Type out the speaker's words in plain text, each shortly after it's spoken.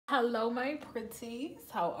Hello, my pretties.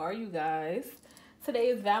 How are you guys? Today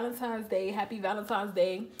is Valentine's Day. Happy Valentine's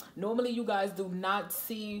Day. Normally, you guys do not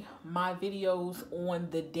see my videos on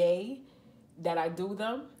the day that I do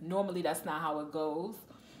them. Normally, that's not how it goes.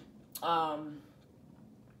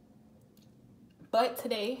 But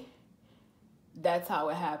today, that's how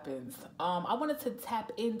it happens. I wanted to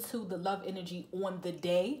tap into the love energy on the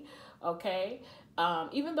day, okay?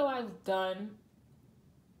 Even though I've done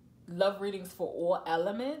love readings for all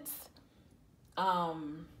elements, I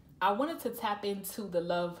wanted to tap into the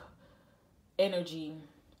love energy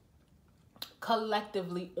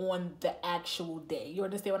collectively on the actual day. You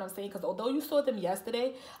understand what I'm saying? Because although you saw them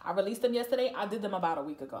yesterday, I released them yesterday, I did them about a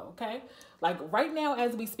week ago, okay? Like right now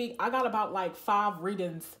as we speak, I got about like 5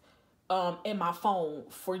 readings in my phone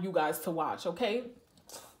for you guys to watch, okay?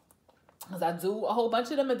 Because I do a whole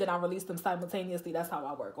bunch of them and then I release them simultaneously. That's how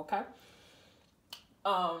I work, okay?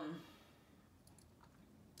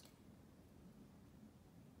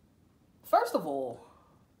 First of all,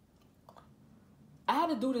 I had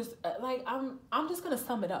to do this, like, I'm just going to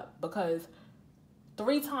sum it up because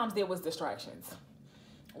 3 times there was distractions.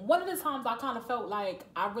 One of the times I kind of felt like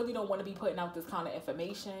I really don't want to be putting out this kind of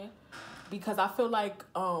information because I feel like,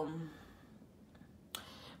 I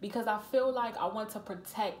want to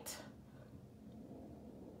protect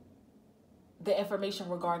the information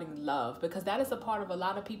regarding love, because that is a part of a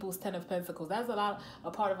lot of people's 10 of Pentacles. That's a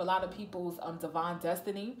part of a lot of people's divine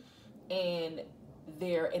destiny and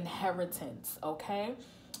their inheritance, okay?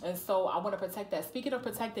 And so I want to protect that. Speaking of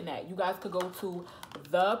protecting that, you guys could go to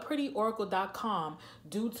theprettyoracle.com.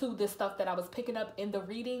 Due to the stuff that I was picking up in the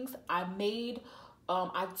readings, I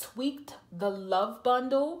tweaked the love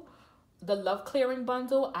bundle, the love clearing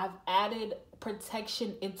bundle. I've added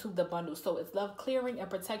protection into the bundle, so it's love clearing and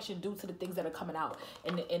protection due to the things that are coming out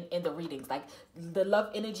in the readings. Like the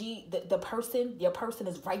love energy, your person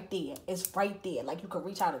is right there. It's right there. Like you can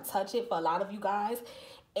reach out and touch it for a lot of you guys.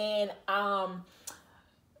 And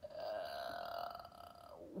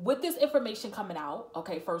with this information coming out,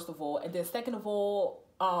 okay, first of all, and then second of all,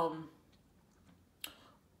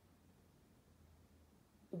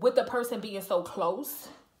 with the person being so close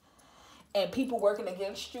and people working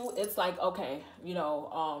against you, it's like, okay,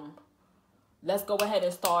 let's go ahead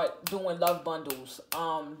and start doing love bundles.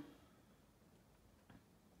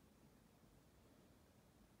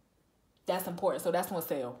 That's important. So that's on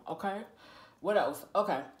sale, okay? What else?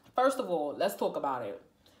 Okay, first of all, let's talk about it.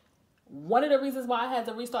 One of the reasons why I had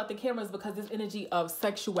to restart the camera is because this energy of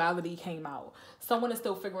sexuality came out. Someone is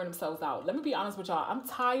still figuring themselves out. Let me be honest with y'all. I'm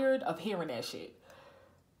tired of hearing that shit.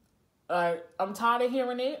 I'm tired of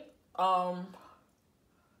hearing it. Because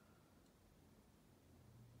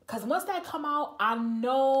once that come out, I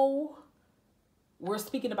know we're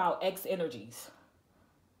speaking about X energies.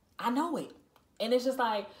 I know it. And it's just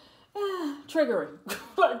like, triggering.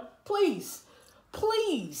 Like, please.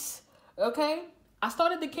 Okay? I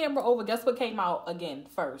started the camera over. Guess what came out again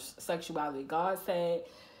first? Sexuality. God said,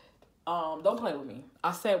 don't play with me.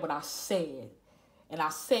 I said what I said. And I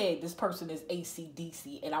said this person is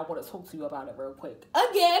AC/DC. And I want to talk to you about it real quick.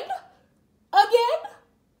 Again.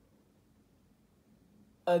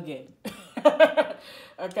 Okay.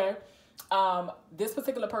 This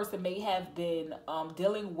particular person may have been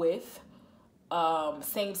dealing with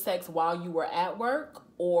same sex while you were at work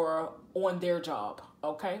or on their job,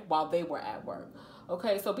 okay, while they were at work.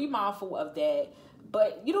 Okay, so be mindful of that.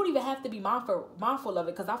 But you don't even have to be mindful of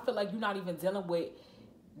it, because I feel like you're not even dealing with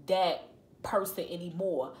that person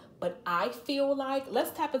anymore. But I feel like,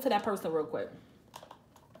 let's tap into that person real quick.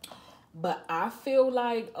 But I feel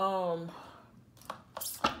like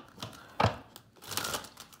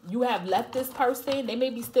you have left this person. They may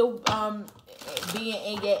be still being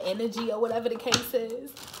in your energy or whatever the case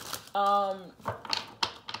is. I'm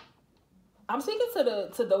speaking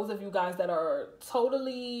to those of you guys that are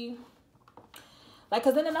totally like,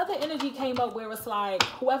 because then another energy came up where it's like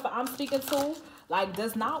whoever I'm speaking to like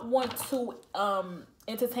does not want to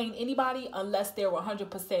entertain anybody unless they're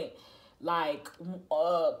 100% like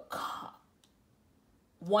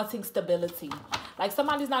wanting stability. Like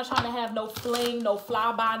somebody's not trying to have no fling, no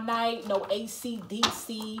fly by night, no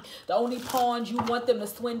AC/DC. The only pond you want them to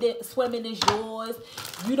swim in is yours.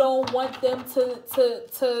 You don't want them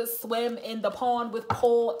to swim in the pond with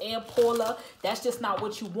Paul and Paula. That's just not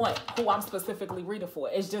what you want. Who I'm specifically reading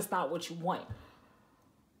for. It's just not what you want.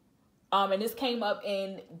 And this came up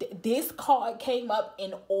in this card came up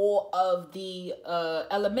in all of the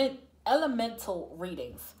elemental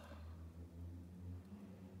readings.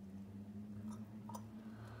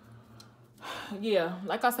 Yeah,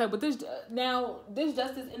 like I said, but this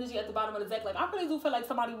justice energy at the bottom of the deck, like I really do feel like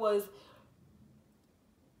somebody was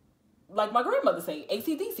like my grandmother say,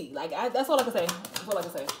 ACDC. Like, that's all I can say. That's all I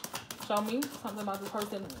can say. Show me something about this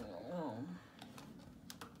person.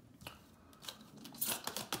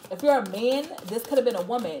 If you're a man, this could have been a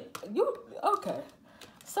woman. Okay.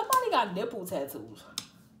 Somebody got nipple tattoos.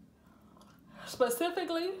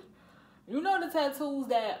 Specifically, you know the tattoos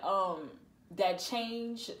that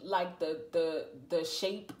change like the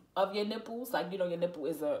shape of your nipples. Like, you know, your nipple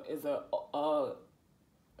is a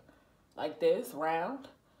like this, round.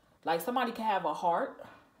 Like, somebody can have a heart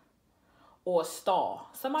or a star.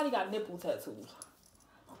 Somebody got nipple tattoos.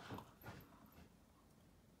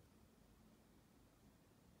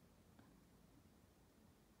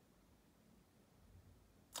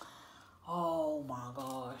 Oh my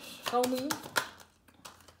gosh. Show me.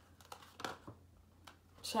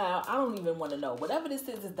 Child, I don't even want to know. Whatever this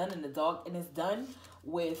is done in the dark, and it's done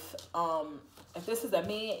with, if this is a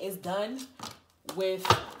man, it's done with,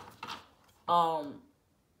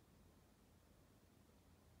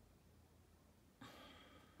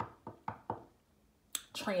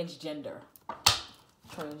 transgender.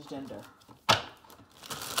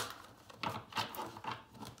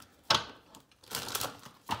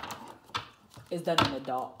 It's done in the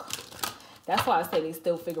dark. That's why I say they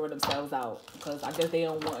still figuring themselves out, because I guess they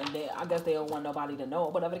don't want nobody to know,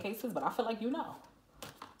 whatever the case is. But I feel like you know.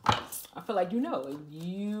 I feel like you know.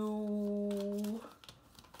 You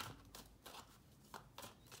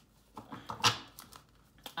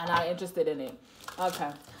are not interested in it.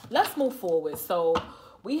 Okay, let's move forward. So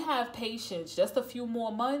we have patience. Just a few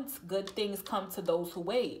more months. Good things come to those who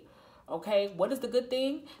wait. Okay, what is the good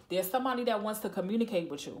thing? There's somebody that wants to communicate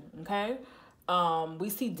with you. Okay. We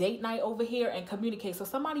see date night over here and communicate. So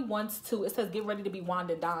somebody wants to, it says get ready to be Wont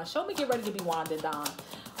and Don. Show me get ready to be Wont and Don.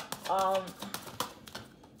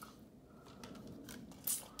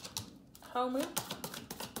 Show me.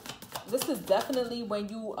 This is definitely when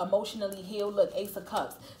you emotionally heal. Look, Ace of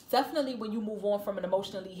Cups. Definitely when you move on from an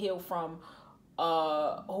emotionally heal from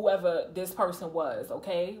whoever this person was,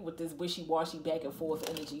 okay? With this wishy-washy back and forth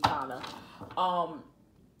energy kind of.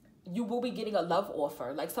 You will be getting a love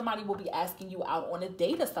offer. Like, somebody will be asking you out on a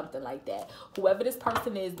date or something like that. Whoever this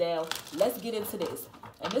person is now, let's get into this.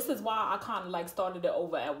 And this is why I kind of like started it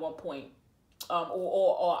over at one point.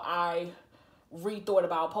 Or I rethought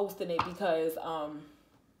about posting it, because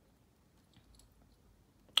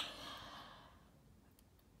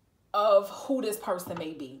of who this person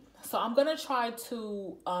may be. So I'm going to try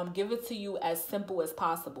to give it to you as simple as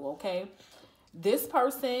possible, okay? This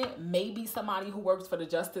person may be somebody who works for the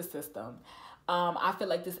justice system. I feel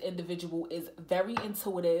like this individual is very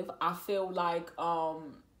intuitive. I feel like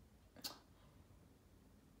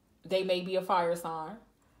they may be a fire sign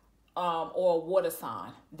or a water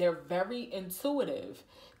sign. They're very intuitive.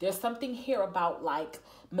 There's something here about like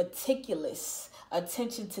meticulous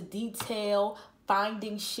attention to detail,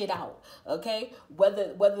 finding shit out. Okay,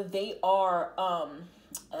 whether they are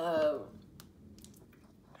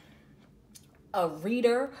a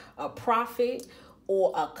reader, a prophet,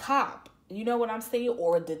 or a cop, you know what I'm saying,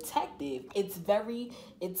 or a detective. It's very,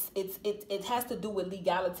 it has to do with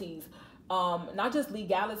legalities, not just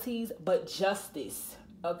legalities, but justice.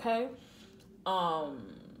 Okay.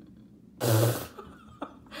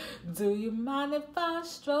 Do you mind if I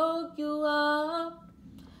stroke you up?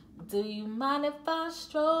 Do you mind if I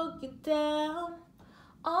stroke you down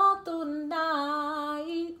all through the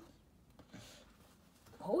night?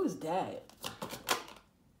 Who is that?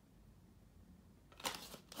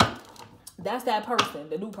 That's that person,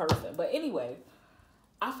 the new person. But anyway,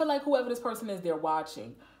 I feel like whoever this person is, they're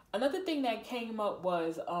watching. Another thing that came up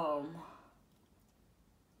was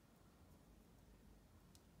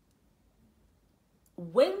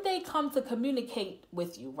when they come to communicate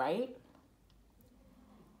with you, right?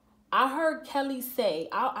 I heard Kelly say,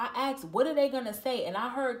 I asked, what are they going to say? And I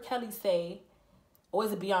heard Kelly say, or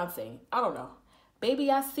is it Beyonce? I don't know. Baby,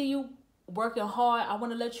 I see you working hard. I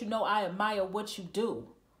want to let you know I admire what you do.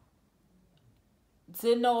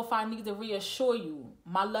 Didn't know if I need to reassure you.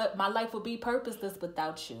 My life would be purposeless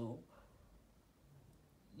without you.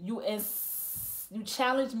 You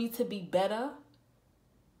challenge me to be better.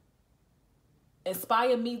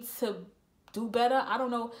 Inspire me to do better. I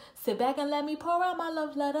don't know. Sit back and let me pour out my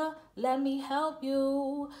love letter. Let me help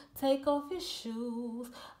you. Take off your shoes.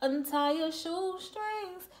 Untie your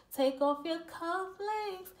shoestrings. Take off your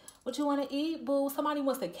cufflinks. What you want to eat, boo? Somebody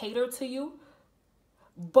wants to cater to you.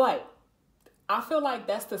 But I feel like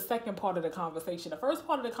that's the second part of the conversation. The first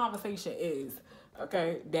part of the conversation is,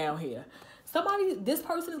 okay, down here. This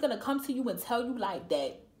person is going to come to you and tell you like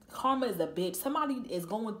that karma is a bitch. Somebody is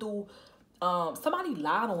going through, somebody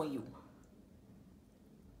lied on you.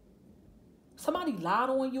 Somebody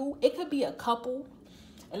lied on you. It could be a couple.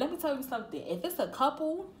 And let me tell you something. If it's a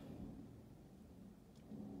couple,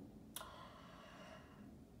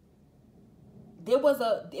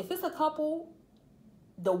 if it's a couple,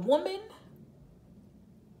 the woman,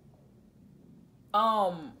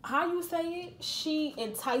 how you say it? She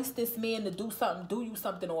enticed this man to do you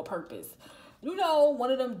something on purpose. You know,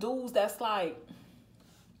 one of them dudes that's like,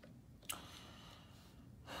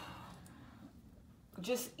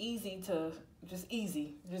 just easy.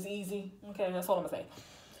 Okay, that's all I'm gonna say.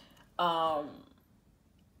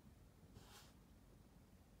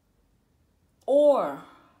 Or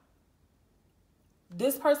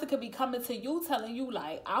this person could be coming to you telling you,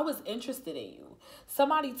 like, I was interested in you.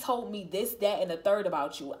 Somebody told me this, that, and the third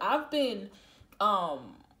about you. I've been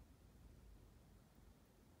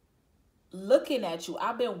looking at you.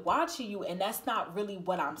 I've been watching you, and that's not really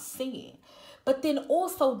what I'm seeing. But then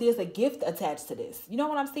also there's a gift attached to this. You know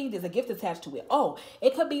what I'm saying? There's a gift attached to it. Oh,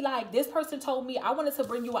 it could be like, this person told me I wanted to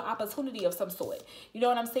bring you an opportunity of some sort. You know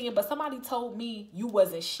what I'm saying? But somebody told me you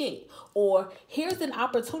wasn't shit. Or here's an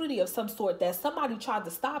opportunity of some sort that somebody tried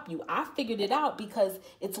to stop you. I figured it out because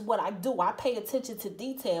it's what I do. I pay attention to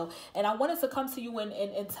detail. And I wanted to come to you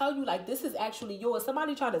and tell you, like, this is actually yours.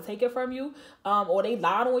 Somebody tried to take it from you, or they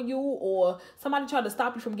lied on you, or somebody tried to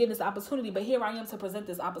stop you from getting this opportunity. But here I am to present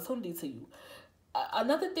this opportunity to you.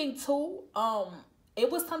 Another thing too,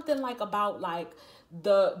 it was something like about like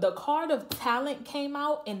the card of talent came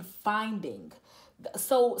out and finding.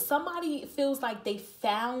 So somebody feels like they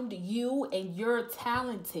found you and you're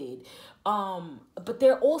talented. But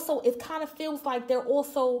they're also, it kind of feels like they're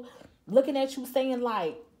also looking at you saying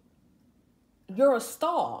like, you're a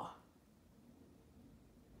star.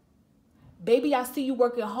 Baby, I see you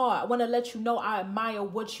working hard. I want to let you know I admire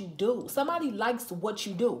what you do. Somebody likes what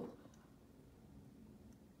you do.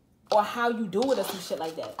 Or how you do it or some shit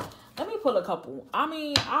like that. Let me pull a couple. I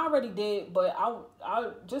mean, I already did, but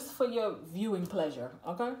I just for your viewing pleasure,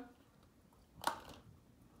 okay?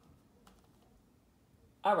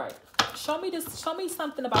 All right. Show me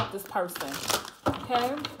something about this person.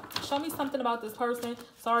 Okay? Show me something about this person.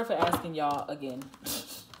 Sorry for asking y'all again.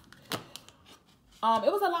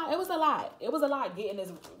 It was a lot getting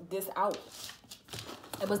this out.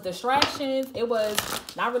 It was distractions. It was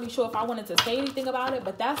not really sure if I wanted to say anything about it.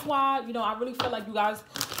 But that's why, you know, I really feel like you guys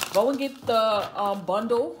go and get the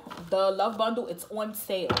bundle, the love bundle. It's on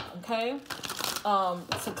sale, okay?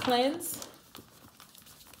 To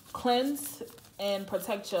cleanse and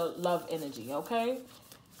protect your love energy, okay?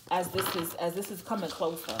 As this is coming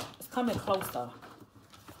closer. It's coming closer.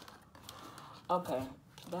 Okay.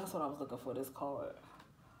 That's what I was looking for, this card.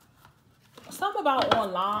 Something about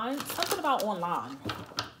online. Something about online.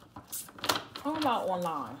 Something about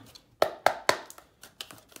online.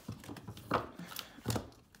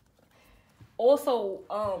 Also,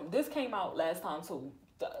 this came out last time too.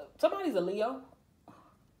 Somebody's a Leo.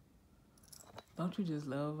 Don't you just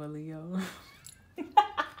love a Leo?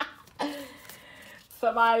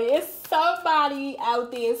 It's somebody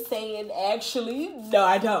out there saying, actually, no,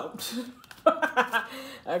 I don't.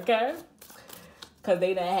 Okay? Because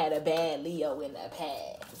they done had a bad Leo in the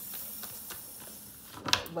past.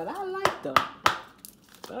 But I like them.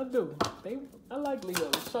 I do. I like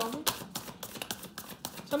Leos. Show me.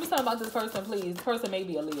 Show me something about this person, please. This person may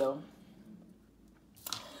be a Leo.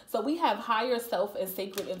 So we have higher self and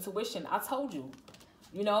sacred intuition. I told you.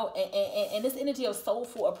 You know, and this energy of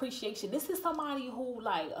soulful appreciation. This is somebody who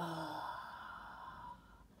like,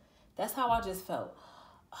 that's how I just felt.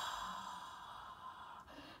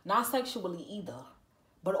 Not sexually either,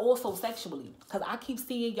 but also sexually. Because I keep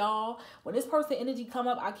seeing y'all, when this person energy come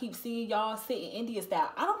up, I keep seeing y'all sitting Indian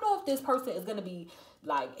style. I don't know if this person is going to be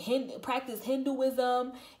like practice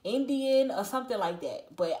Hinduism, Indian, or something like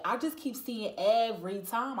that. But I just keep seeing every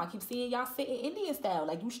time. I keep seeing y'all sitting Indian style.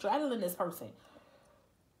 Like you straddling this person.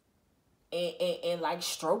 And like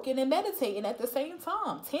stroking and meditating at the same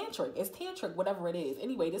time. Tantric. It's tantric, whatever it is.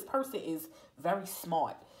 Anyway, this person is very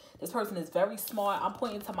smart. This person is very smart. I'm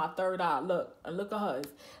pointing to my third eye. Look at hers.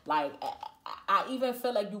 Like, I even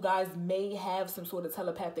feel like you guys may have some sort of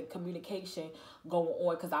telepathic communication going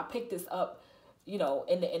on. Because I picked this up, you know,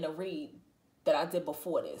 in the read that I did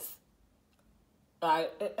before this.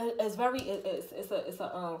 Like, it's very,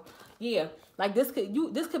 yeah. Like, this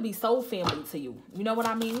could be soul family to you. You know what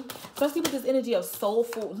I mean? Especially with this energy of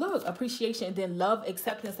soulful, appreciation, and then love,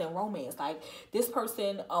 acceptance, and romance. Like, this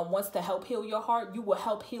person wants to help heal your heart. You will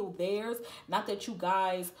help heal theirs. Not that you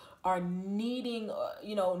guys are needing,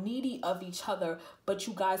 needy of each other, but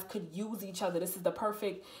you guys could use each other. This is the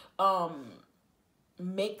perfect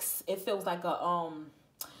mix. It feels like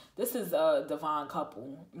This is a divine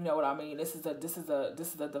couple. You know what I mean? This is a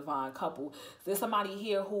divine couple. There's somebody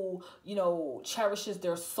here who, you know, cherishes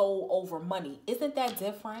their soul over money. Isn't that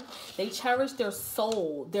different? They cherish their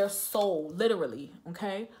soul, literally,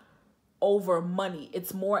 okay, over money.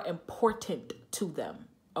 It's more important to them,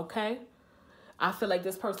 okay? I feel like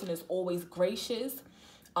this person is always gracious.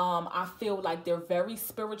 I feel like they're very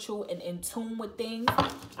spiritual and in tune with things.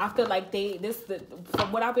 I feel like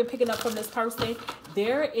from what I've been picking up from this person,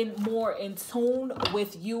 they're more in tune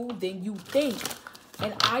with you than you think.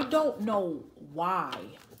 And I don't know why,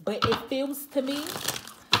 but it feels to me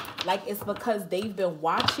like it's because they've been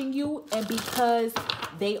watching you, and because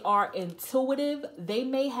they are intuitive, they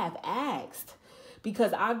may have asked.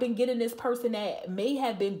 Because I've been getting this person that may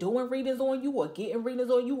have been doing readings on you or getting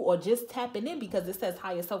readings on you or just tapping in, because it says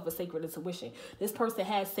higher self or sacred intuition. This person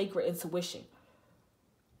has sacred intuition.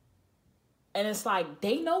 And it's like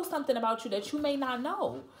they know something about you that you may not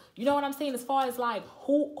know. You know what I'm saying? As far as like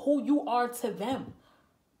who you are to them.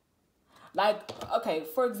 Like, okay,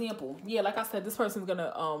 for example, yeah, like I said, this person's going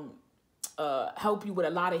to help you with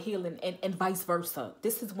a lot of healing and vice versa.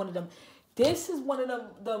 This is one of them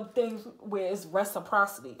things where it's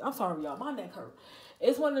reciprocity. I'm sorry, y'all. My neck hurt.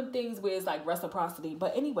 It's one of them things where it's like reciprocity.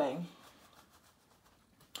 But anyway,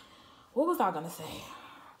 what was I going to say?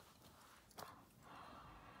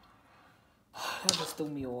 That just threw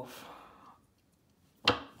me off.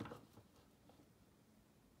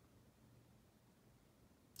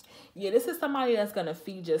 Yeah, this is somebody that's going to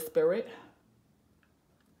feed your spirit.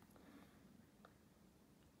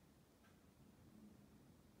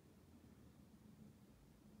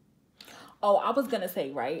 Oh, I was going to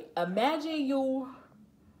say, right? Imagine you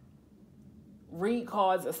read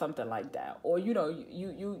cards or something like that. Or, you know,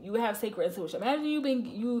 you have sacred intuition. Imagine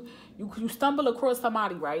you stumble across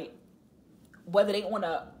somebody, right? Whether they on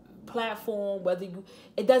a platform,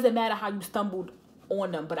 it doesn't matter how you stumbled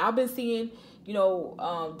on them. But I've been seeing, you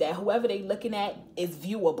know, that whoever they looking at is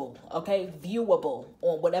viewable, okay? Viewable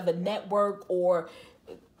on whatever network, or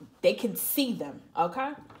they can see them,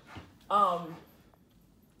 okay?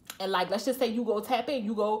 And like, let's just say you go tap in,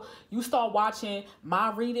 you start watching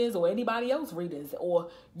my readings or anybody else's readings,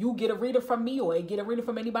 or you get a reader from me or get a reader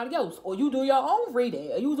from anybody else, or you do your own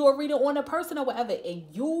reading, or you do a reading on a person or whatever, and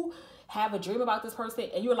you have a dream about this person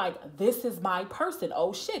and you're like, this is my person.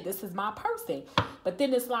 Oh shit, this is my person. But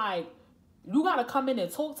then it's like, you got to come in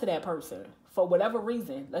and talk to that person for whatever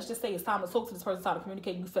reason. Let's just say it's time to talk to this person, time to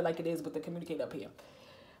communicate. You feel like it is with the communicate up here.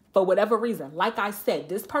 For whatever reason, like I said,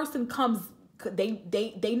 this person comes,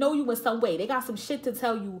 they know you in some way. They got some shit to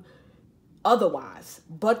tell you otherwise.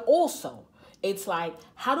 But also, it's like,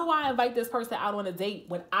 how do I invite this person out on a date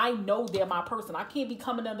when I know they're my person? I can't be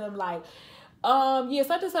coming to them like, yeah,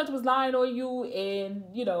 such and such was lying on you, and,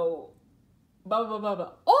 you know, blah, blah, blah,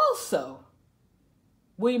 blah. Also,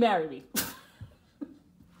 will you marry me?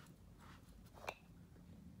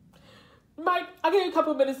 Mike, I give you a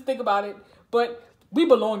couple of minutes to think about it, but we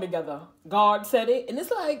belong together. God said it, and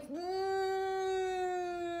it's like,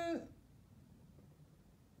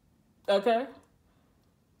 okay.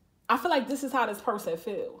 I feel like this is how this person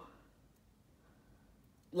feel.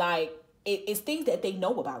 Like, it's things that they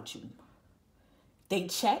know about you. They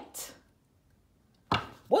checked.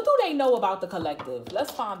 What do they know about the collective? Let's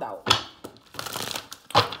find out.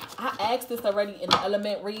 I asked this already in the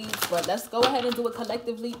element reads, but let's go ahead and do it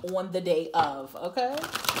collectively on the day of, okay?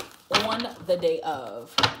 On the day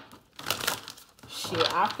of. Shit,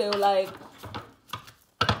 I feel like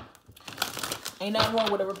ain't nothing wrong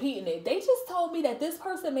with repeating it. They just told me that this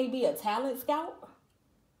person may be a talent scout.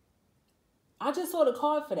 I just saw the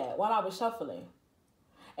card for that while I was shuffling.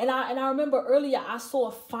 And I remember earlier I saw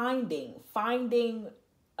finding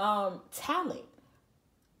talent.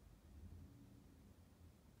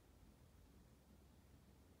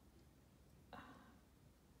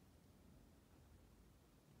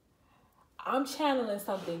 I'm channeling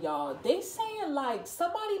something, y'all. They saying like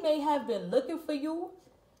somebody may have been looking for you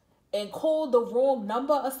and called the wrong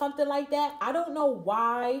number or something like that. I don't know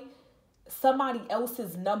why somebody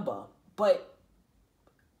else's number, but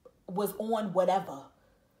was on whatever.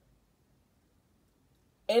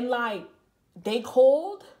 And like, they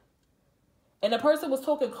called, and the person was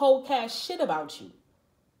talking cold cash shit about you.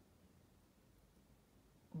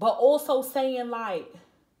 But also saying like,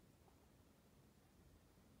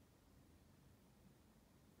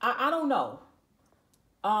 I don't know.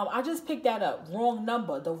 I just picked that up. Wrong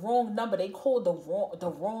number. The wrong number. They called the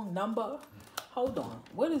wrong number. Hold on.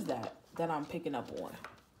 What is that I'm picking up on?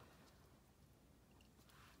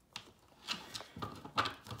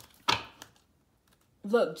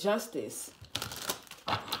 Look, justice.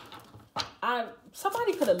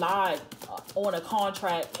 Somebody could have lied on a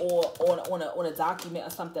contract or on a document or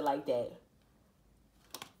something like that.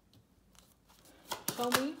 Show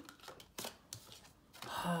me.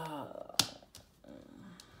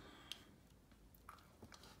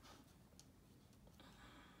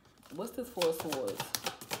 What's this Four of Swords?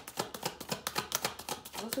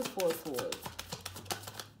 What's this Four of Swords?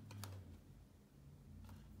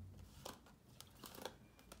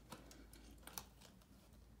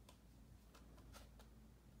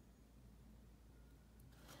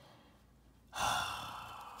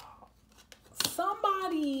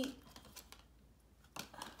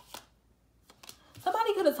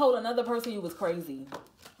 Somebody could have told another person you was crazy.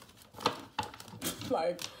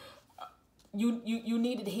 Like, you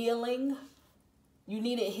needed healing. You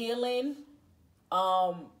needed healing.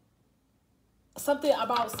 Something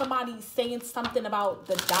about somebody saying something about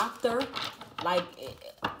the doctor, like,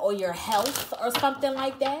 or your health or something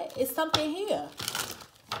like that. It's something here.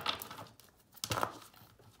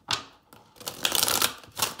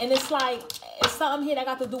 And it's like, it's something here that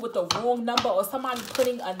got to do with the wrong number or somebody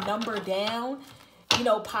putting a number down. You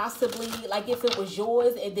know, possibly, like, if it was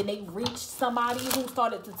yours and then they reached somebody who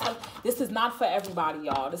started to tell. This is not for everybody,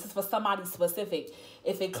 y'all. This is for somebody specific.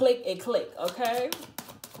 If it click, it click, okay?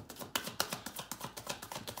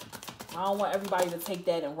 I don't want everybody to take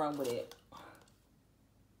that and run with it.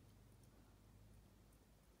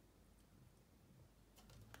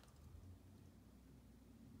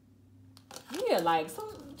 Yeah, like, some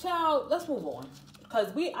child, let's move on.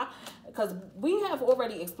 Because we have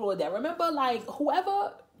already explored that. Remember, like,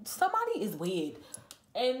 whoever, somebody is weird.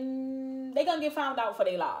 And they gonna get found out for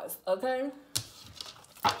their lies, okay?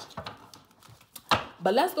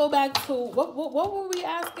 But let's go back to, what were we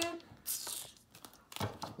asking?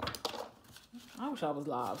 I wish I was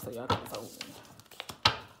live so y'all could have told me.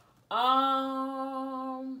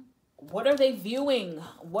 What are they viewing?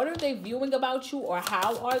 What are they viewing about you, or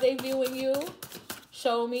how are they viewing you?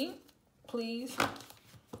 Show me, please.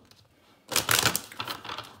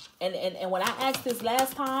 And when I asked this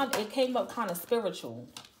last time, it came up kind of spiritual.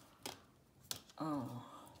 Oh,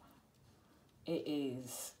 it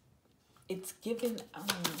is. It's given.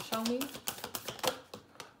 Show me.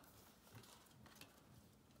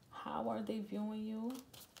 How are they viewing you?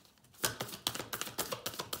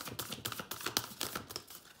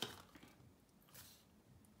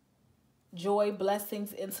 Joy,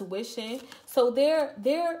 blessings, intuition. So they're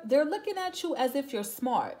looking at you as if you're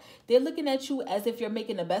smart. They're looking at you as if you're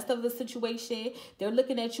making the best of the situation. They're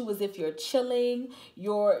looking at you as if you're chilling.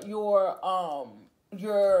 You're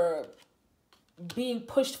being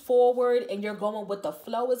pushed forward and you're going with the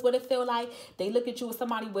flow is what it feel like. They look at you as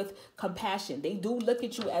somebody with compassion. They do look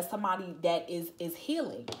at you as somebody that is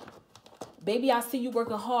healing. Baby, I see you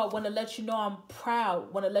working hard. Want to let you know I'm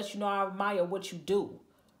proud. Want to let you know I admire what you do.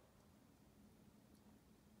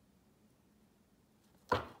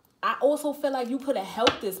 I also feel like you could have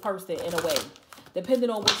helped this person in a way,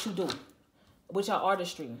 depending on what you do with your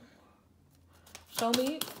artistry. Show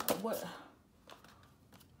me what.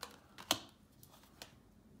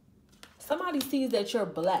 Somebody sees that you're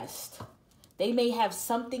blessed. They may have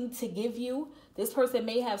something to give you. This person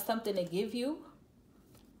may have something to give you.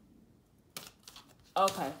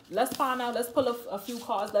 Okay, let's find out. Let's pull a few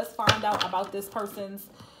cards. Let's find out about this person's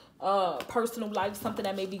personal life. Something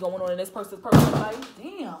that may be going on in this person's personal life.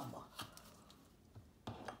 Damn.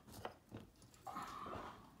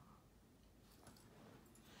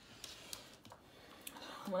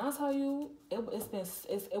 When I tell you,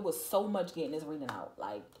 it was so much getting this reading out.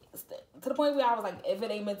 Like, to the point where I was like, if it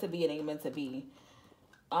ain't meant to be, it ain't meant to be.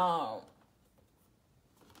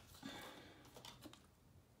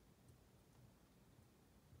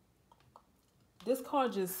 This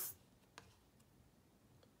card just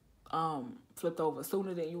flipped over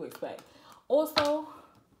sooner than you expect. Also,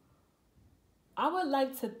 I would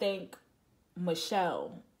like to thank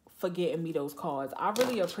Michelle for getting me those cards. I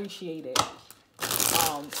really appreciate it.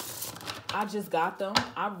 I just got them.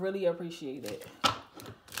 I really appreciate it.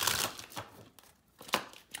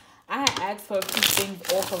 I had asked for a few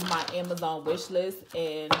things off of my Amazon wish list,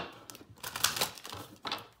 and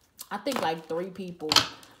I think like 3 people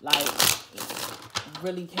like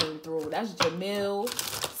really came through. That's Jamil,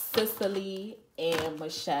 Cicely, and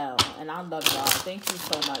Michelle, and I love y'all. Thank you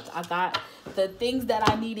so much. I got the things that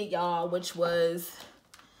I needed, y'all, which was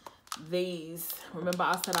these. Remember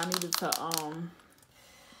I said I needed to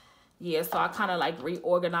yeah, so I kind of like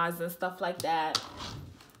reorganized and stuff like that.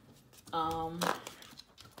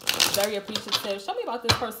 Very appreciative. Show me about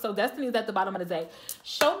this person. So Destiny's at the bottom of the day.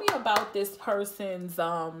 Show me about this person's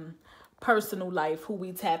personal life, who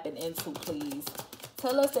we tapping into, please.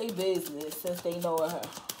 Tell us their business since they know her.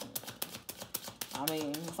 I mean,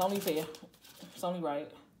 it's only fair. It's only right.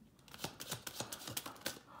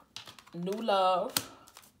 New love.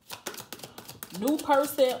 New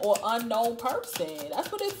person or unknown person.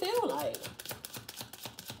 That's what it feel like.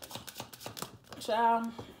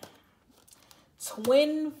 Child.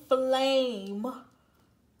 Twin flame.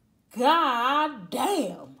 God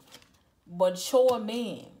damn. Mature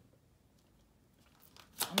man.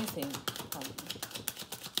 Let me see.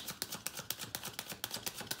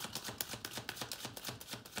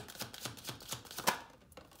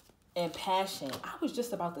 And passion. I was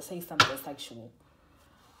just about to say something sexual.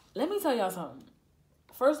 Let me tell y'all something.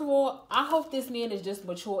 First of all, I hope this man is just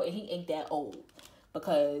mature and he ain't that old.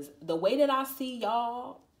 Because the way that I see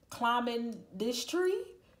y'all climbing this tree,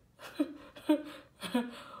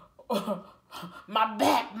 my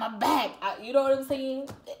back. You know what I'm saying?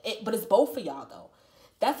 But it's both of y'all though.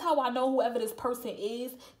 That's how I know whoever this person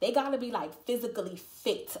is, they gotta be like physically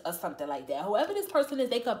fit or something like that. Whoever this person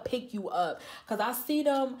is, they can pick you up. Cause I see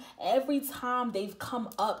them every time they've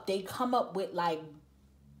come up, they come up with like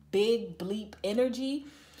big bleep energy.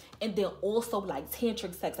 And then also like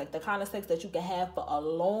tantric sex, like the kind of sex that you can have for a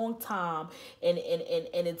long time. And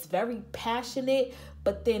it's very passionate.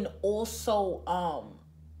 But then also,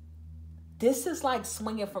 this is like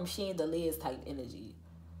swinging from chandeliers type energy.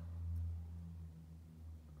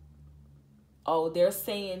 Oh, they're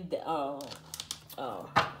saying that,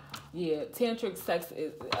 yeah, tantric sex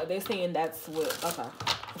is, they're saying that's what, okay.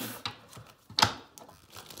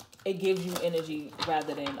 It gives you energy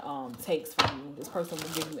rather than takes from you. This person will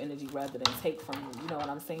give you energy rather than take from you. You know what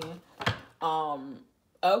I'm saying?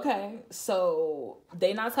 Okay, so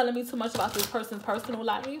they not telling me too much about this person's personal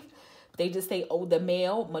life. They just say older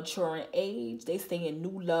male, mature in age. They saying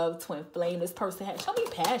new love, twin flame. This person has, show me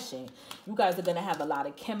passion. You guys are going to have a lot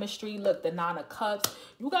of chemistry. Look, the 9 of cups.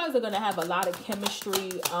 You guys are going to have a lot of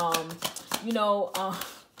chemistry. You know,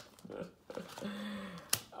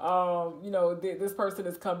 this person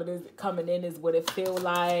is coming in is what it feel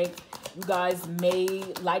like. You guys may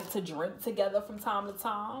like to drink together from time to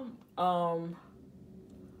time.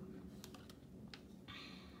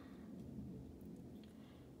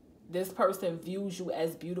 This person views you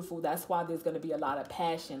as beautiful. That's why there's going to be a lot of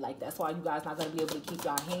passion. Like, that's why you guys not going to be able to keep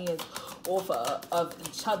your hands off of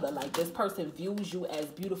each other. Like, this person views you as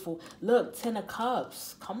beautiful. Look, 10 of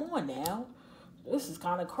cups. Come on now. This is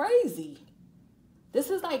kind of crazy. This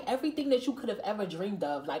is like everything that you could have ever dreamed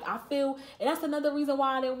of. Like, I feel, and that's another reason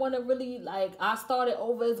why I didn't want to really, like, I started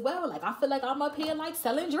over as well. Like, I feel like I'm up here, like,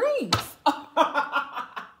 selling dreams.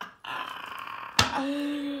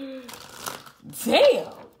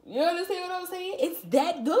 Damn. You understand what I'm saying? It's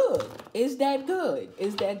that good. It's that good.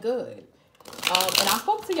 It's that good. And I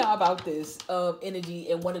spoke to y'all about this energy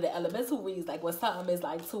in one of the elemental reads, like when something is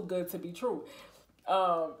like too good to be true.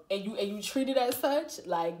 And you treat it as such.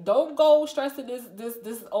 Like, don't go stressing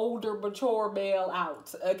this older, mature male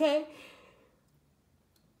out, okay?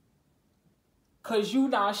 Cause you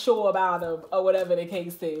not sure about him or whatever the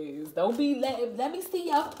case is. Don't be let me see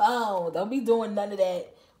your phone. Don't be doing none of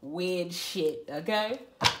that weird shit, okay?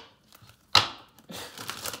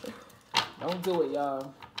 Don't do it,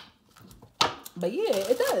 y'all. But yeah,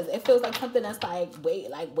 it does. It feels like something that's like way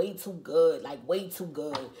too good, like way too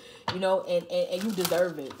good, you know. And you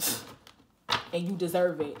deserve it, and you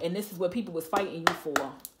deserve it. And this is what people was fighting you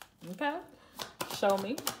for. Okay, show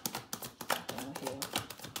me. Down here,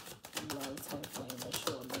 love, twin flame,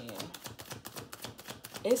 mature man.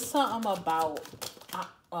 It's something about.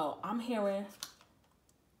 I'm hearing.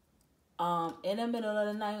 In the middle of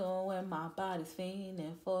the night, when my body's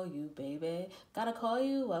fiending for you, baby. Gotta call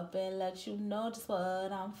you up and let you know just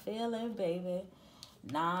what I'm feeling, baby.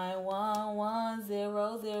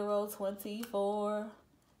 911-0024.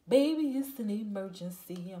 Baby, it's an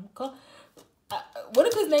emergency. I'm call. What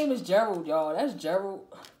if his name is Gerald, y'all? That's Gerald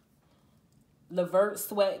Levert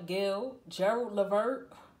Sweat Gill. Gerald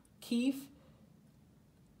Levert Keith.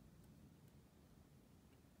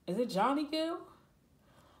 Is it Johnny Gill?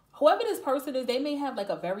 Whoever this person is, they may have like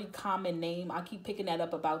a very common name. I keep picking that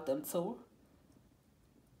up about them too.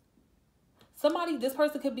 This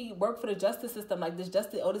person could work for the justice system, like this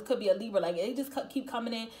could be a Libra. Like, they just keep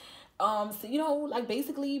coming in, so, you know, like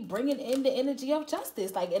basically bringing in the energy of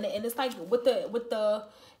justice. Like, and it's like with the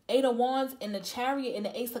 8 of Wands and the Chariot and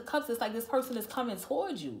the Ace of Cups, it's like this person is coming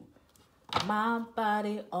towards you. My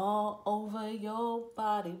body all over your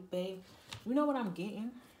body, babe. You know what I'm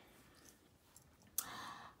getting?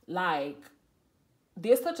 Like,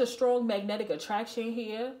 there's such a strong magnetic attraction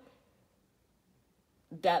here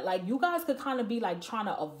that, like, you guys could kind of be, like, trying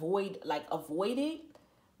to avoid it.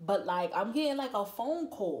 But like I'm getting like a phone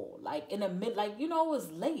call, like in the mid, like you know it's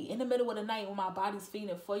late in the middle of the night when my body's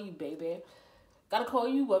feeling for you, baby. Gotta call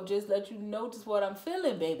you up, just let you know just what I'm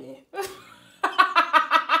feeling, baby.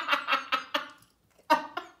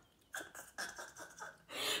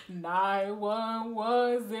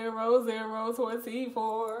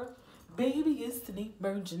 9110024. Baby, it's an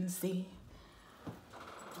emergency.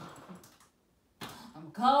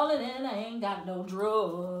 I'm calling and I ain't got no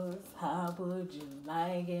drugs. How would you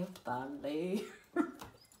like if I lay?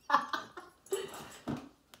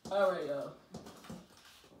 All right, y'all.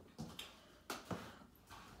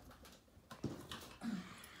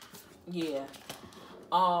 Yeah.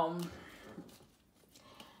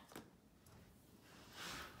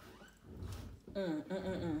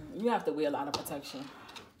 You have to wear a lot of protection.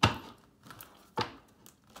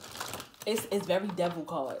 It's very devil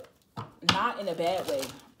card. Not in a bad way,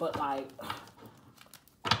 but like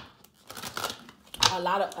a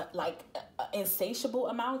lot of insatiable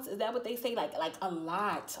amounts. Is that what they say? Like a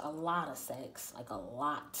lot of sex, like a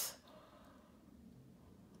lot.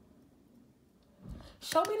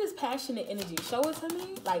 Show me this passionate energy. Show it to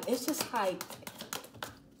me. Like it's just like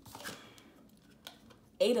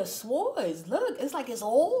Eight of Swords. Look, it's like it's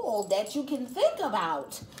all that you can think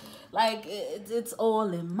about. Like, it's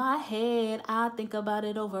all in my head. I think about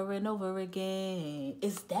it over and over again.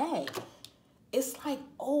 It's that. It's like,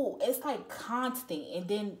 oh, it's like constant. And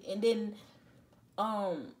then,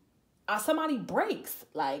 somebody breaks.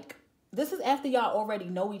 Like, this is after y'all already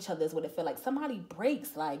know each other is what it feel like. Somebody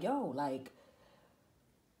breaks. Like, yo, like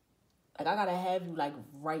I gotta have you, like,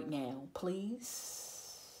 right now, please.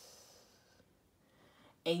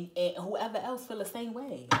 And whoever else feel the same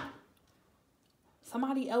way.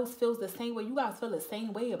 Somebody else feels the same way. You guys feel the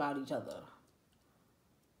same way about each other.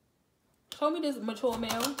 Show me this mature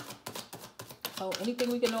male. So anything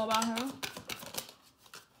we can know about him?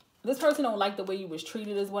 This person don't like the way you was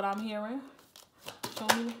treated is what I'm hearing. Show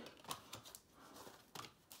me.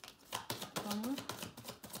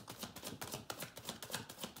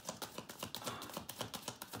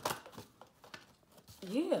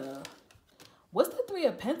 Yeah. What's the Three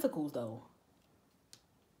of Pentacles though?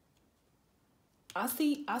 I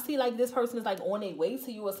see like this person is like on their way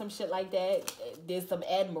to you or some shit like that. There's some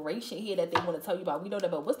admiration here that they want to tell you about. We know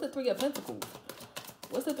that, but what's the Three of Pentacles?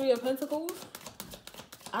 What's the Three of Pentacles?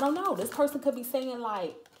 I don't know. This person could be saying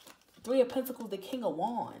like Three of Pentacles, the King of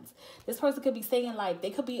Wands. This person could be saying like they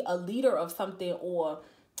could be a leader of something or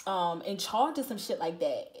in charge of some shit like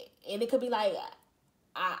that. And it could be like,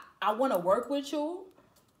 I want to work with you.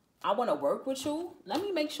 I want to work with you. Let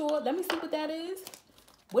me make sure. Let me see what that is.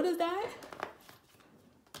 What is that?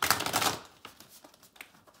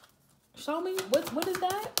 Show me. What is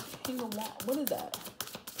that? King of Wands. What is that?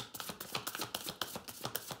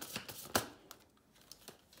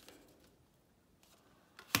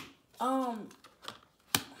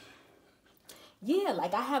 Yeah,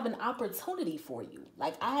 like I have an opportunity for you.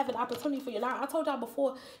 Like I have an opportunity for you. Now I told y'all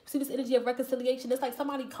before, you see this energy of reconciliation. It's like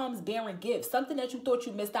somebody comes bearing gifts, something that you thought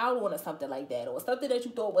you missed out on or something like that, or something that you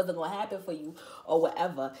thought wasn't going to happen for you or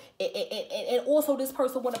whatever. And also this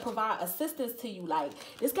person want to provide assistance to you. Like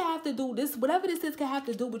this can have to do this, whatever this is can have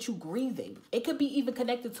to do with you grieving. It could be even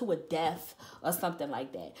connected to a death or something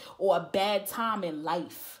like that, or a bad time in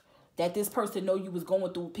life that this person know you was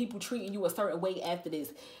going through. People treating you a certain way after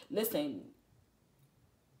this. Listen,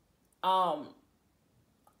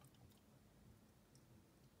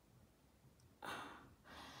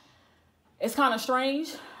 it's kind of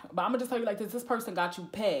strange, but I'm gonna just tell you like this. This person got you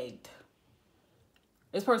pegged.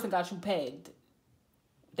 This person got you pegged.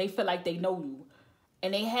 They feel like they know you.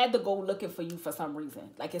 And they had to go looking for you for some reason.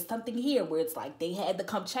 Like it's something here where it's like they had to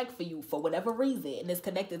come check for you for whatever reason. And it's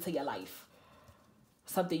connected to your life.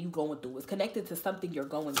 Something you going through. It's connected to something you're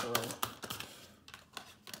going through.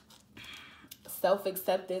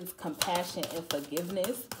 Self-acceptance, compassion, and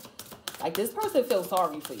forgiveness. Like this person feels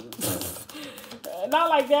sorry for you. Not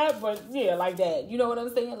like that, but yeah, like that. You know what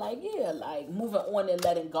I'm saying? Like, yeah, like moving on and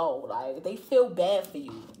letting go. Like they feel bad for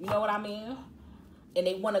you. You know what I mean? And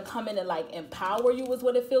they want to come in and like empower you is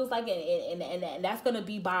what it feels like. And that's going to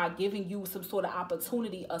be by giving you some sort of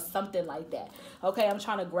opportunity or something like that. Okay, I'm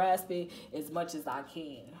trying to grasp it as much as I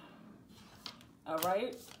can. All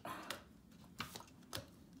right.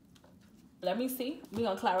 Let me see. We're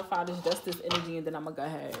going to clarify this justice energy and then I'm going to go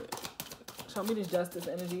ahead. Show me this justice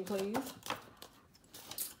energy, please.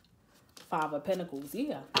 Five of Pentacles.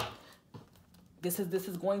 Yeah. This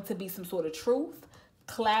is going to be some sort of truth,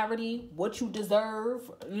 clarity, what you deserve.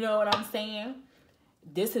 You know what I'm saying?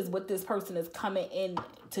 This is what this person is coming in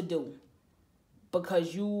to do.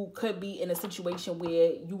 because you could be in a situation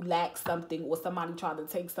where you lack something or somebody trying to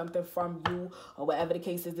take something from you or whatever the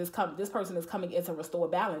case is. This person is coming in to restore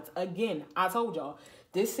balance. Again, I told y'all,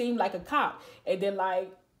 this seemed like a cop, and then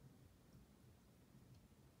like,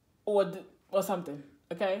 or something,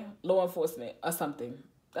 okay? Law enforcement or something.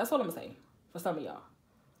 That's what I'm saying for some of y'all.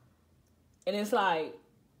 And it's like,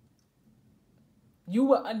 you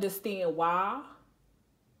will understand why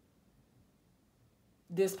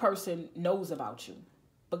this person knows about you,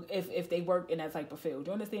 but if they work in that type of field,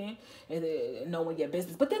 you understand, and knowing your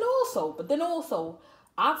business. But then also,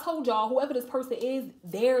 I told y'all, whoever this person is,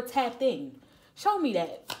 they're tapped in. Show me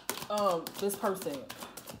that. This person,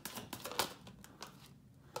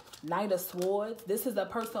 Knight of Swords. This is a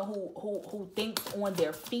person who thinks on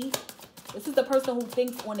their feet. This is the person who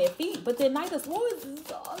thinks on their feet. But then Knight of Swords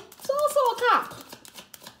is also a cop.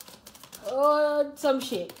 Or some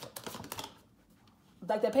shit.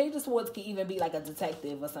 Like the Page of Swords can even be like a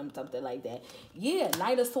detective or something like that. Yeah,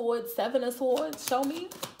 Knight of Swords, Seven of Swords. Show me.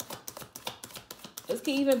 This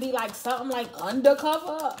can even be like something like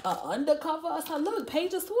undercover or something. Look,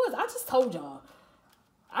 Page of Swords. I just told y'all.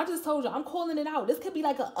 I'm calling it out. This could be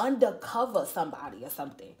like an undercover somebody or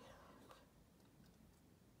something.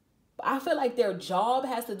 But I feel like their job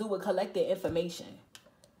has to do with collecting information.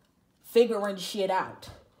 Figuring shit out.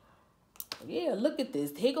 Yeah, look at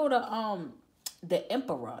this. Here go the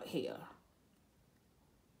Emperor here.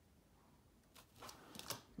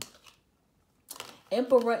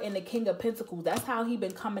 Emperor and the King of Pentacles. That's how he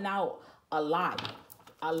been coming out a lot.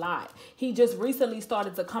 He just recently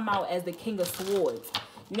started to come out as the King of Swords.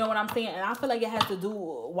 You know what I'm saying? And I feel like it has to do,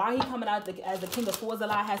 why he coming out as the King of Swords a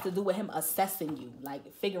lot has to do with him assessing you, like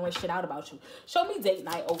figuring shit out about you. Show me date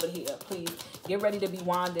night over here, please. Get ready to be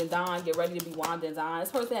wand and dine. Get ready to be wand and dine.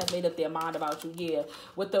 This person has made up their mind about you. Yeah,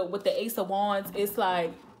 with the Ace of Wands, it's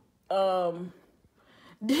like,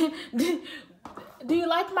 do you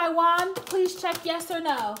like my wand? Please check yes or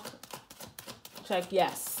no. Check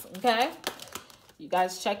yes, okay? You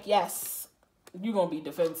guys check yes. You're gonna be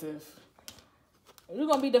defensive. You're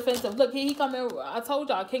going to be defensive. Look, he coming. I told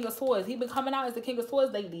y'all, King of Swords. He been coming out as the King of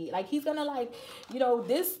Swords lately. Like, he's going to, like, you know,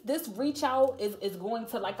 this reach out is going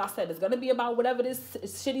to, like I said, it's going to be about whatever this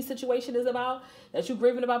shitty situation is about that you're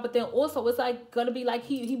grieving about. But then also, it's, like, going to be like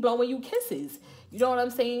he blowing you kisses. You know what I'm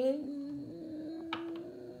saying?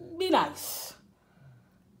 Be nice.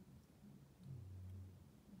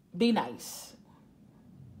 Be nice.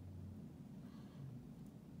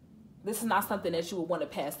 This is not something that you would want to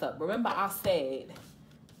pass up. Remember, I said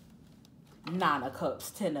 9 of Cups,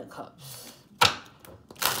 10 of Cups.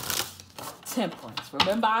 Temperance.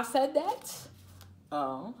 Remember I said that?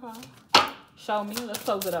 Oh, okay. Show me. Let's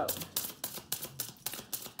close it up.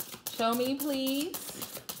 Show me, please.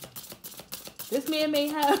 This man may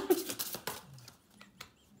have...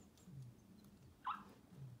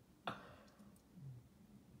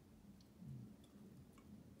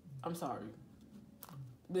 I'm sorry.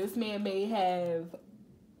 This man may have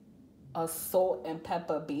a salt and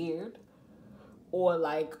pepper beard or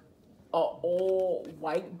like a all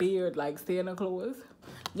white beard like Santa Claus.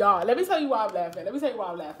 Y'all, let me tell you why I'm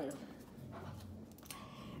laughing.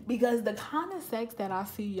 Because the kind of sex that I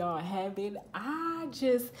see y'all having, I'm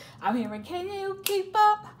hearing, can you keep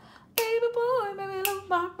up? Baby boy, maybe lose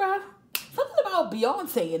my breath. Something about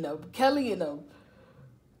Beyonce and them, Kelly and them.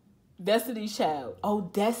 Destiny's Child. Oh,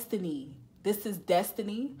 Destiny. This is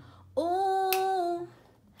Destiny. Ooh,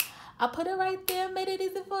 I put it right there, made it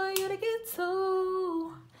easy for you to get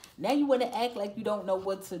to. Now you want to act like you don't know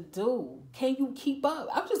what to do. Can you keep up?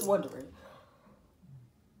 I'm just wondering.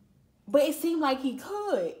 But it seemed like he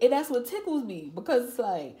could. And that's what tickles me. Because it's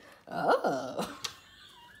like, oh.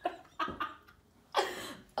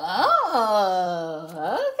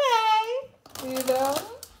 Oh, okay. You know?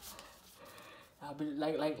 I've been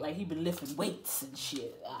like he been lifting weights and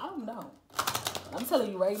shit. I don't know. I'm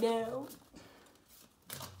telling you right now.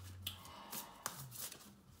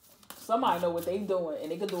 Somebody know what they doing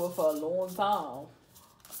and they could do it for a long time.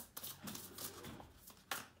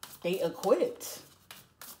 They equipped.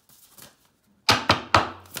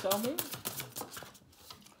 Show me.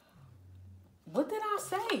 What did I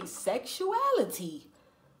say? Sexuality.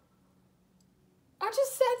 I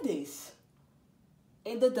just said this.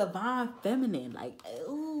 In the divine feminine, like,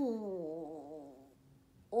 ooh,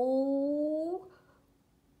 ooh.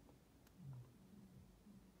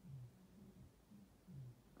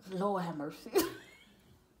 Lord have mercy.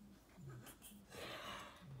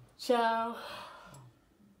 Child.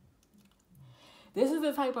 This is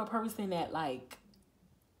the type of person that, like,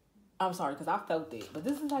 I'm sorry, because I felt it, but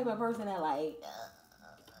this is the type of person that, like,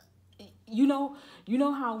 you know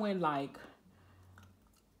how when, like,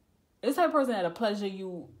 This type of person that'll pleasure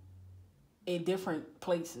you in different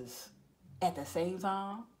places at the same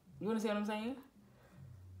time. You understand what I'm saying?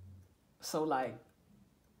 So like,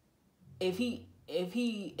 if he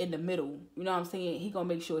in the middle, you know what I'm saying, he gonna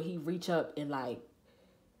make sure he reach up and like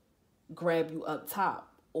grab you up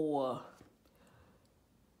top, or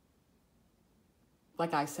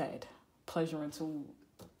like I said, pleasure into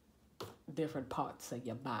different parts of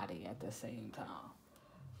your body at the same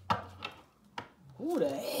time. Who the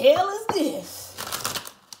hell is this?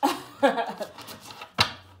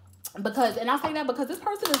 Because, and I say that because this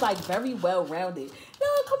person is like very well rounded. No,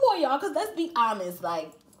 come on, y'all, because let's be honest,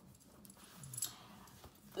 like,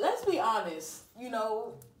 let's be honest, you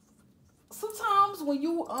know, sometimes when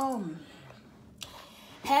you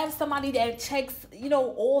have somebody that checks, you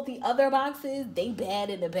know, all the other boxes, they bad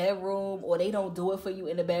in the bedroom, or they don't do it for you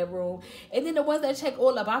in the bedroom. And then the ones that check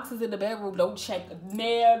all the boxes in the bedroom don't check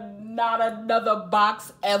not another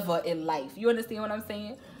box ever in life. You understand what I'm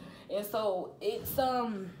saying? And so it's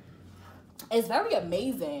very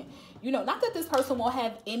amazing. You know, not that this person won't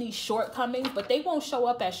have any shortcomings, but they won't show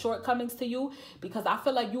up as shortcomings to you, because I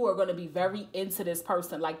feel like you are going to be very into this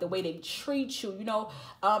person, like the way they treat you. You know,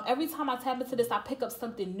 every time I tap into this, I pick up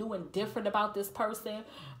something new and different about this person.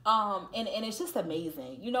 And it's just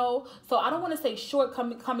amazing, you know. So I don't want to say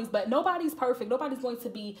shortcomings, but nobody's perfect. Nobody's going to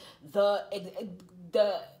be the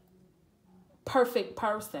perfect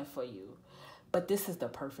person for you. But this is the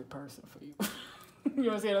perfect person for you. You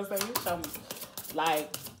understand what I'm saying?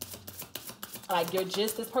 Like you're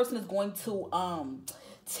just, this person is going to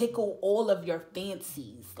tickle all of your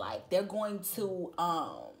fancies. Like they're going to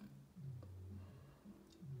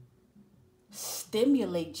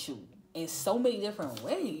stimulate you in so many different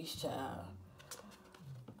ways, child.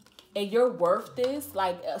 And you're worth this.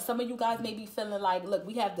 Like some of you guys may be feeling like, look,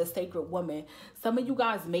 we have the sacred woman. Some of you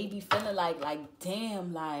guys may be feeling like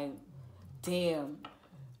damn.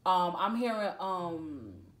 I'm hearing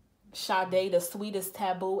Sade, the sweetest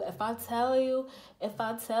taboo. If I tell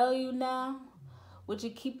you now, would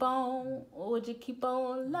you keep on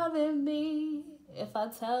loving me? If I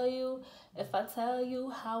tell you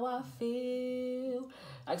how I feel.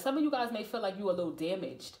 Like some of you guys may feel like you're a little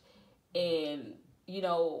damaged, and you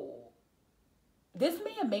know, this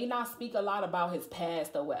man may not speak a lot about his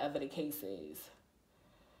past or whatever the case is.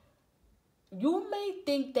 You may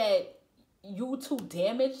think that you too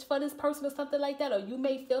damaged for this person or something like that, or you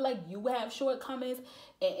may feel like you have shortcomings,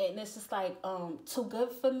 and it's just like too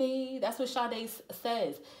good for me. That's what Sade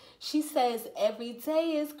says. She says every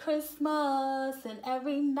day is Christmas and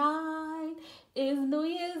every night is New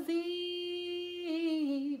Year's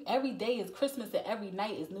Eve. Every day is Christmas and every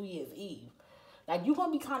night is New Year's Eve. Like you're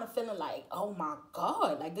gonna be kind of feeling like, oh my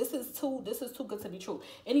God, like this is too good to be true.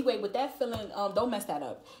 Anyway, with that feeling, don't mess that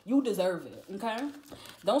up. You deserve it, okay?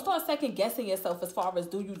 Don't start second guessing yourself as far as,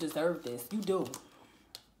 do you deserve this? You do.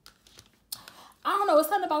 I don't know, it's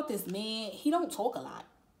something about this man. He don't talk a lot,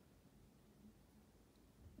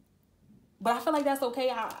 but I feel like that's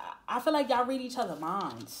okay. I feel like y'all read each other's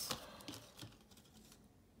minds.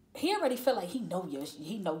 He already feel like he know your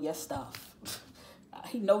stuff.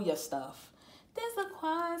 He know your stuff. There's a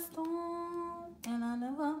quiet storm, and I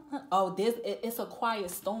never... Oh, it's a quiet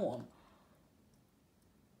storm.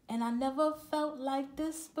 And I never felt like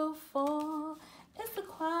this before. It's a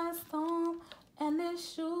quiet storm, and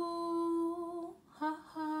it's you. Ha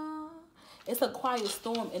ha. It's a quiet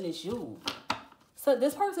storm, and it's you. So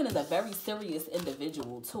this person is a very serious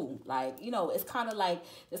individual too. Like, you know, it's kind of like,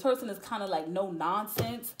 this person is kind of like no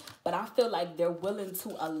nonsense, but I feel like they're willing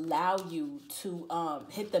to allow you to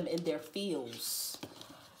hit them in their feels.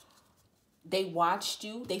 They watched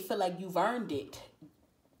you. They feel like you've earned it.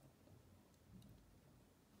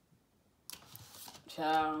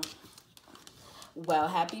 Ciao. Well,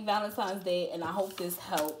 happy Valentine's Day, and I hope this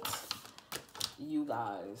helped you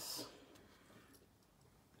guys.